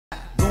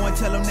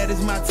tell them that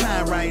it's my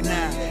time right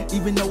now.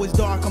 Even though it's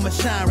dark, I'ma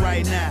shine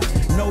right now.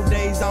 No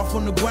days off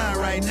on the grind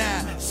right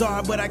now.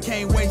 Sorry, but I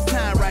can't waste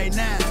time right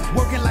now.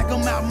 Working like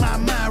I'm out my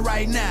mind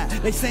right now.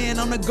 They saying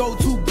I'm the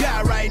go-to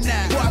guy right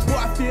now. Boy,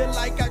 I feel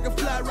like I can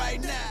fly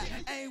right now.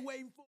 Ain't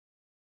waiting for...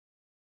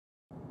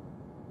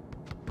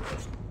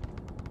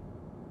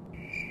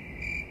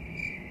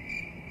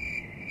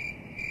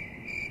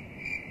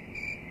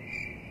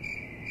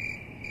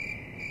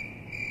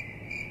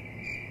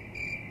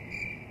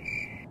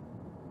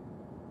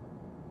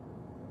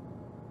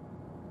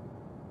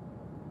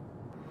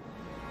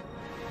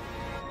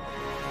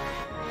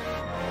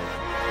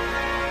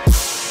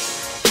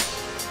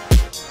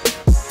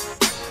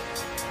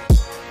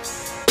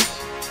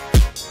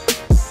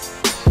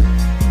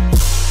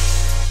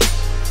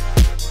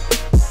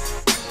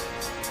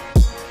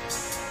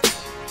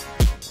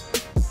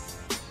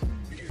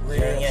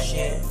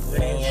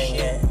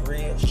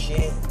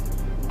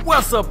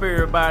 What's up,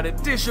 everybody?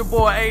 This your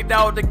boy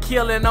A-Dog the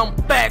Killer, and I'm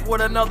back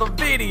with another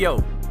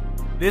video.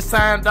 This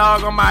time,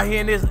 dog, I'm out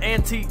here in this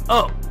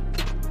Ante-Up.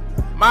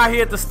 I'm out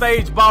here at the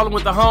stage balling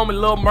with the homie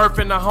Lil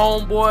Murphy and the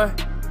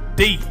homeboy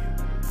D.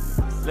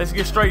 Let's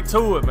get straight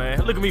to it, man.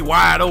 Look at me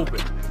wide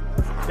open.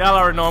 Y'all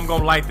already know I'm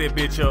gonna light that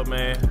bitch up,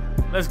 man.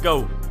 Let's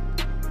go.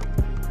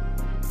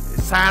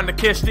 It's time to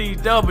catch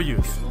these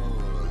W's.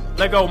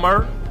 Let go,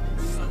 Murph.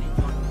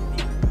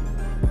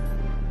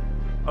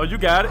 Oh, you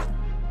got it.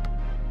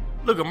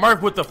 Look at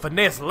Murph with the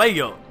finesse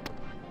layup.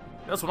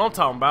 That's what I'm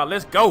talking about.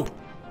 Let's go.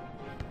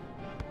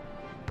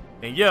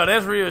 And yeah,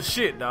 that's real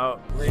shit,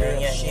 dog. Real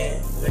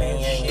shit, real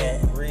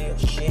shit, real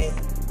shit.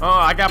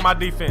 I got my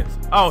defense.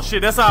 Oh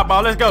shit, that's our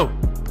ball. Let's go.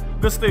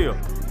 Good steal.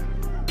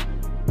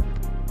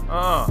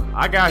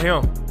 I got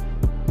him.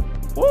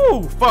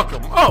 Woo, fuck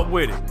him up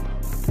with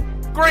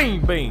it.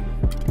 Green bean.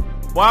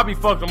 Boy, I be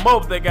fucking them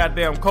up if they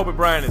goddamn Kobe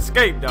Bryant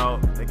escape,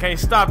 dog. They can't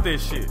stop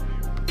this shit.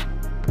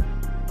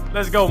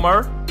 Let's go,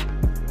 Murph.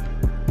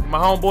 My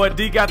homeboy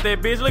D got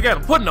that bitch. Look at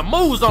him putting the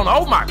moves on her.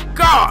 Oh my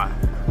god.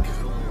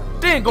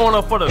 Then going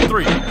up for the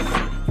three.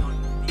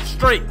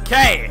 Straight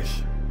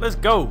cash. Let's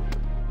go.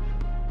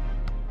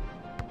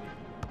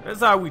 That's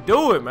how we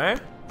do it, man.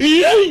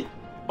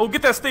 Oh,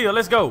 get that steal.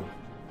 Let's go.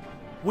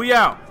 We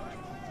out.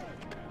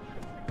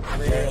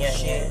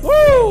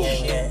 Woo!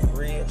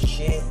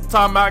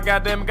 Talking about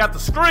goddamn got the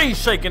screen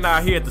shaking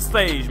out here at the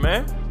stage,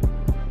 man.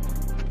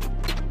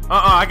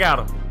 I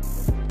got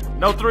him.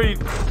 No three.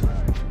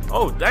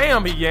 Oh,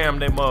 damn, he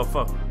yammed that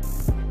motherfucker.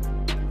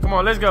 Come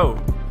on, let's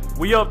go.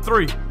 We up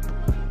 3.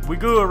 We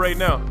good right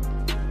now.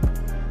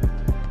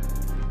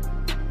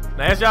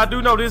 Now, as y'all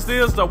do know, this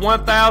is the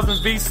 1000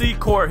 VC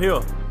court here.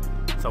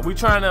 So we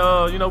trying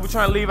to, we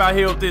trying to leave out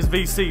here with this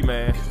VC,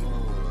 man.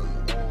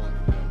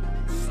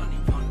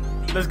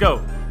 Let's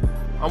go.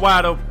 I'm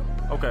wide open.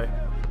 Okay.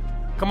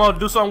 Come on,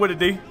 do something with it,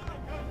 D.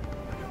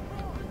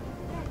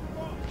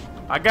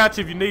 I got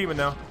you if you need me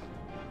now.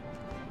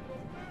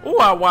 Ooh,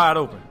 I'm wide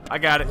open. I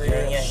got it.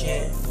 Real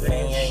shit,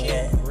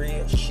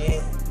 real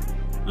shit.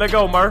 Let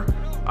go, Murph.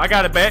 I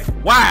got it back.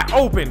 Wide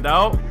open,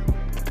 dog.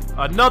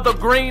 Another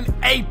green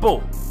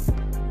apple.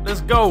 Let's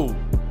go.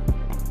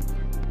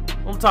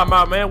 I'm talking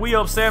about, man. We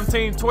up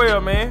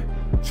 17-12,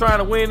 man. Trying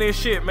to win this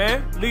shit,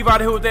 man. Leave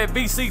out of here with that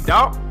VC,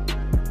 dog.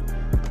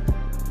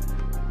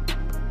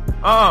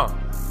 Oh,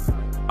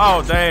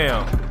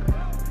 damn.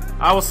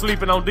 I was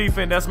sleeping on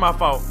defense. That's my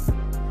fault.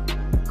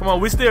 Come on,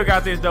 we still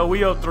got this, though.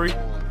 We up 3.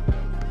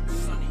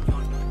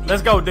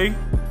 Let's go, D.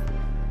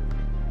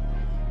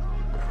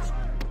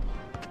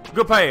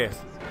 Good pass.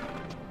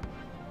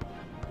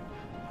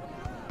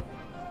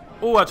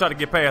 Oh, I tried to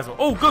get past him.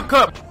 Oh, good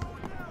cut.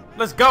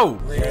 Let's go.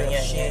 Real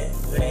shit,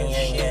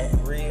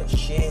 real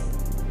shit.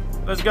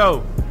 Let's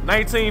go.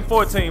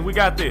 19-14. We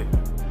got this.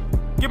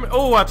 Give me.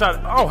 Oh, I tried.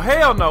 Oh,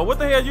 hell no. What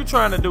the hell you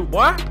trying to do,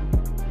 boy?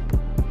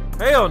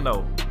 Hell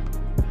no.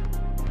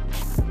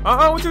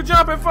 What you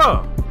jumping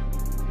for?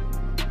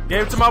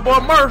 Gave it to my boy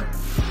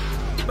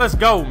Murph. Let's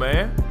go,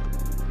 man.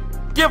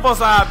 Give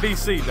us our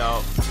VC,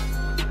 dog.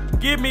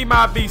 Give me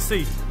my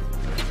VC.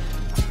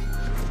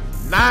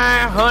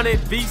 900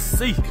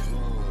 VC.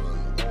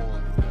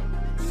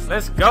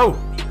 Let's go.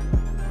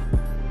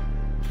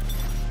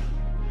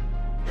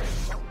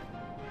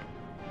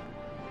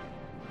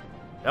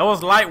 That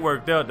was light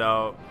work there,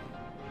 dog.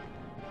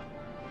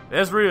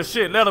 That's real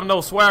shit. Let them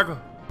know, swagger.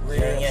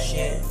 Real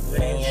shit,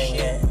 real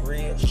shit,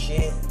 real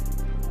shit.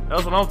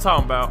 That's what I'm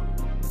talking about.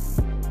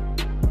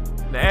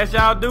 Now, as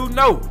y'all do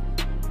know,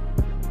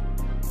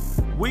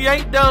 we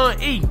ain't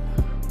done eating.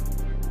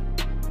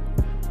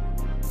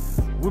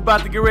 We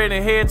about to get ready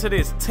to head to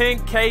this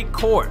 10K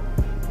court.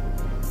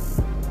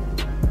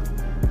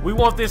 We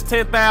want this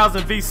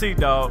 10,000 VC,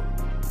 dog.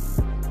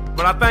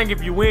 But I think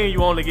if you win,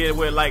 you only get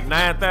with like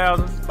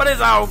 9,000. But it's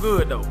all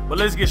good though. But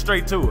let's get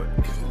straight to it.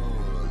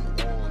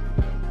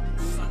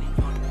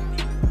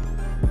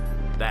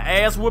 The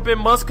ass whooping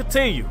must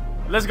continue.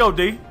 Let's go,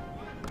 D.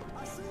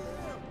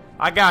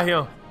 I got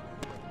him.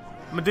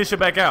 I'm gonna dish it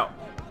back out.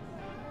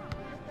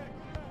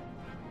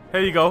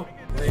 Here you go.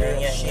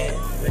 Real shit,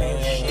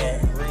 real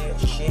shit, real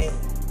shit.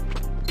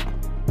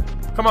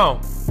 Come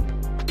on.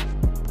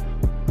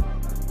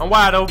 I'm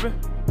wide open.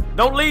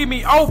 Don't leave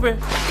me open.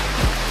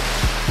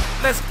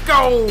 Let's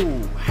go.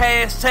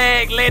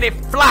 Hashtag let it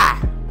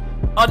fly.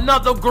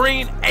 Another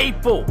green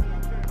apple.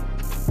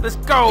 Let's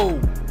go.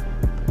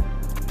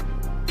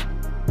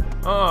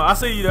 I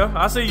see you though.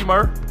 I see you,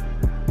 Murph.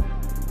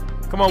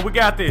 Come on, we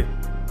got this.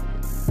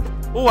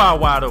 Ooh, I'm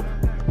wide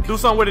open. Do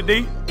something with it,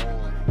 D.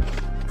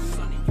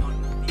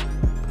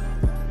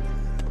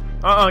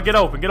 Get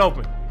open, get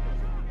open.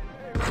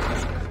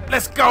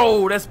 Let's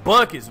go. That's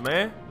buckets,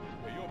 man.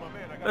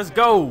 Let's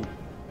go.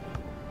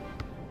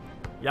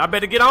 Y'all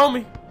better get on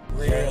me.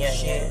 Real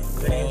shit,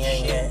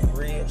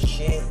 real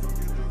shit.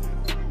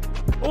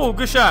 Oh,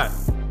 good shot.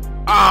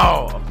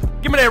 Oh,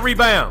 give me that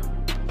rebound.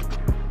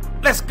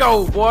 Let's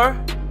go, boy.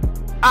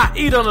 I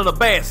eat under the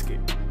basket.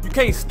 You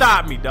can't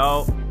stop me,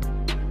 dog.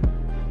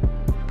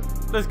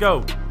 Let's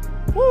go.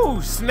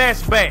 Woo,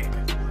 snatch back.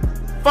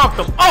 Fuck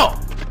them up.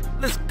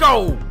 Let's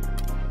go.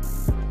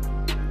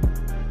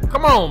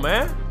 Come on,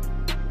 man.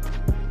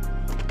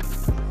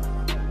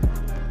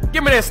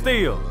 Give me that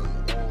steal.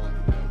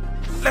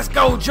 Let's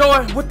go,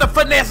 Joy, with the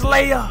finesse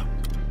layup.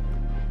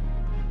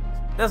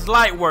 That's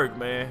light work,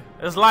 man.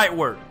 That's light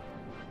work.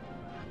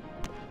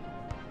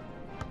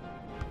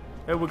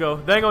 There we go.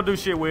 They ain't gonna do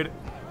shit with it.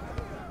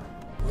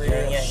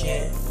 Real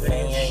shit,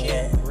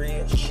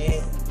 real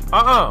shit.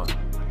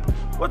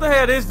 What the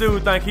hell this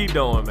dude think he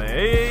doing, man?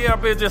 He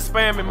up here just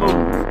spamming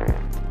moves.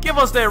 Give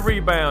us that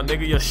rebound,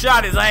 nigga. Your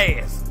shot is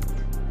ass.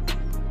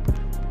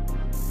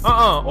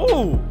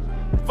 Ooh.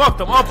 Fucked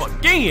them up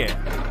again.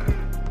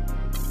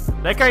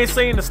 They can't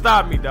seem to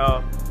stop me,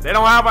 dog. They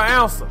don't have an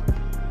answer.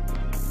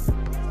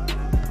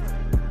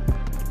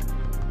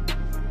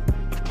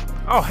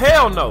 Oh,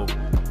 hell no.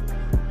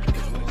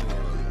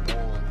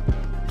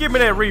 Give me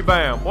that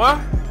rebound, boy.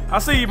 I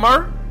see you,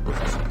 Murph.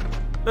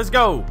 Let's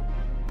go.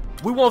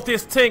 We want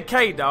this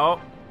 10K,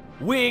 dog.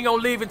 We ain't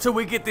gonna leave until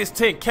we get this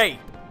 10K.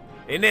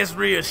 And that's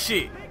real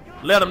shit.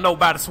 Let them know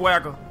about the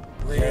swagger.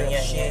 Real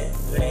shit,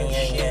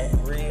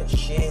 real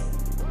shit.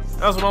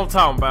 That's what I'm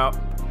talking about.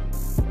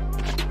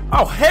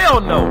 Oh, hell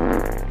no.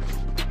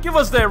 Give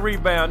us that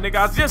rebound, nigga.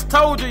 I just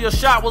told you your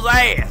shot was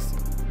ass.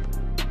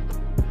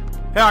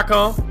 Here I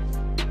come.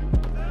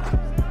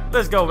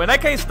 Let's go, man. They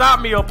can't stop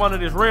me up under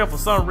this rim for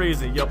some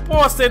reason. Your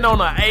boy sitting on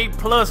an A+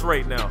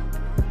 right now.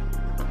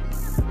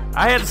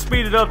 I had to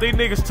speed it up. These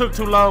niggas took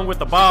too long with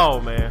the ball,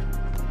 man.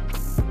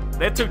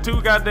 They took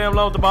too goddamn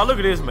long with the ball. Look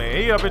at this, man.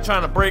 He up here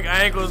trying to break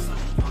ankles.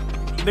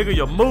 Nigga,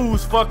 your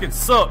moves fucking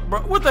suck,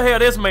 bro. What the hell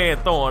this man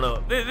throwing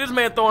up? This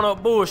man throwing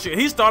up bullshit.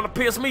 He's starting to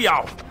piss me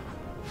off.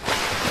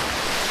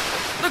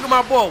 Look at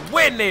my boy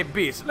wetting that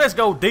bitch. Let's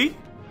go, D.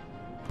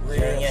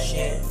 Real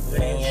shit,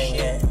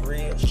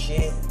 real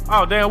shit.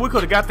 Oh, damn, we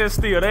could have got that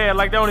steal. They act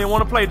like they don't even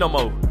want to play no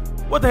more.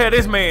 What the hell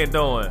this man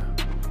doing?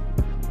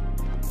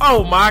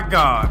 Oh, my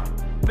God.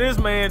 This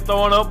man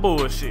throwing up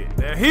bullshit.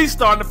 He's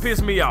starting to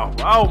piss me off.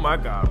 Oh, my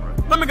God, bro.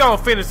 Let me go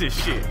and finish this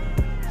shit.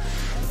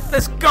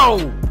 Let's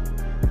go.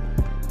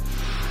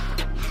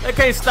 They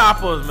can't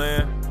stop us,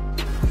 man.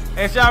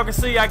 As y'all can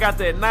see, I got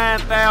that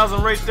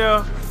 9,000 right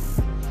there.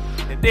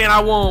 And then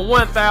I won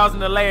 1,000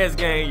 the last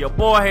game. Your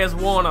boy has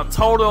won a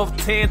total of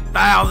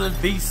 10,000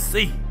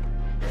 VC.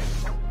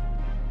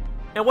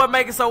 And what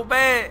make it so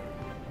bad?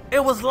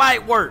 It was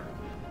light work.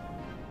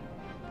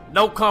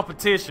 No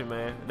competition,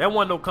 man. That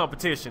wasn't no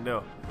competition,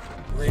 though.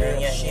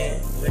 Real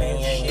shit,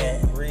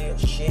 real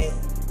shit.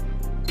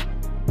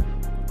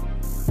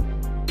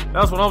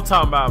 That's what I'm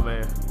talking about,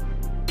 man.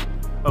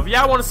 If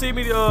y'all want to see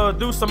me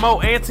do some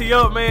more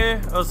ANTE-UP,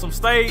 man, or some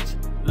stage,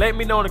 let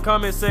me know in the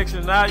comment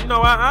section.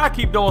 I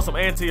keep doing some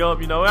ANTE-UP,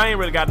 you know. I ain't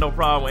really got no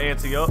problem with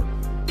ANTE-UP.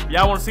 If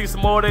y'all want to see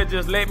some more of that,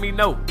 just let me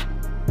know.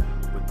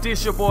 But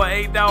this your boy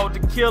A-Dog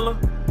the Killer.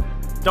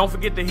 Don't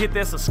forget to hit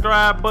that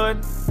subscribe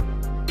button,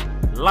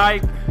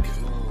 like,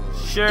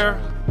 share,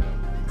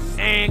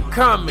 and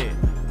comment.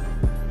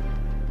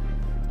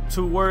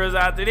 2 words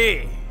after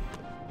that.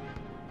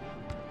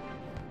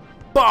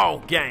 Ball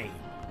game.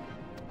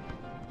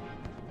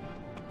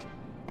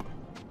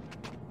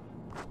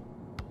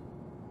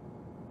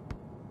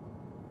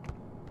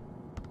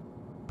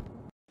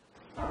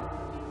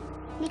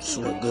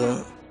 So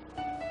good.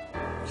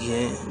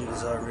 Yeah,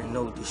 niggas already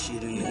know what this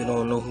shit is. Nigga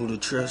don't know who to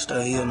trust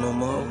out here no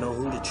more. Know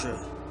who to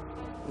trust.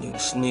 Nigga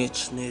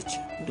snitch,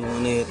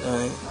 doing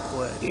everything,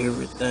 quiet,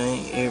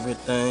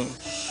 everything.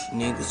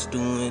 Niggas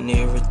doing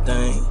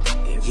everything.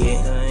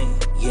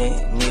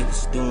 Yeah,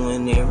 niggas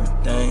doing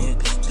everything.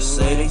 To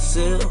say they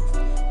self,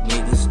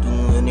 niggas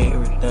doing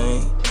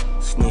everything.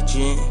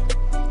 Snitching,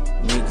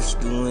 niggas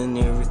doing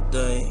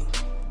everything.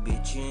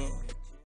 Bitchin'.